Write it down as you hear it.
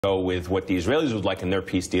go with what the Israelis would like in their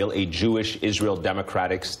peace deal, a Jewish Israel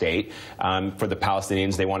democratic state. For the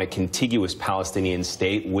Palestinians, they want a contiguous Palestinian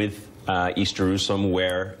state with East Jerusalem,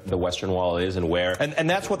 where the Western Wall is, and where... And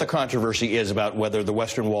that's what the controversy is about, whether the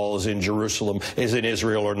Western Wall is in Jerusalem, is in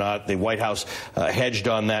Israel or not. The White House hedged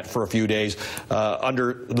on that for a few days.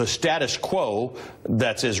 Under the status quo,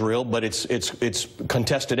 that's Israel, but it's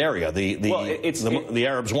contested area. The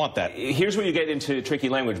Arabs want that. Here's where you get into tricky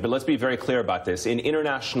language, but let's be very clear about this. In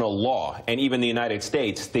international law, and even the United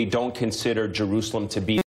States, they don't consider Jerusalem to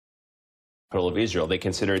be of Israel. They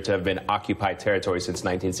consider it to have been occupied territory since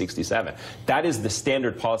 1967. That is the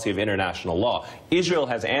standard policy of international law. Israel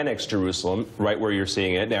has annexed Jerusalem, right where you're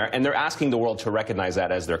seeing it there, and they're asking the world to recognize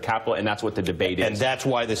that as their capital, and that's what the debate is. And that's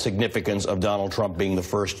why the significance of Donald Trump being the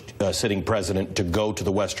first sitting president to go to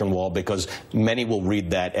the Western Wall, because many will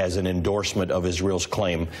read that as an endorsement of Israel's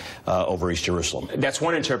claim over East Jerusalem. That's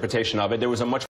one interpretation of it. There was a much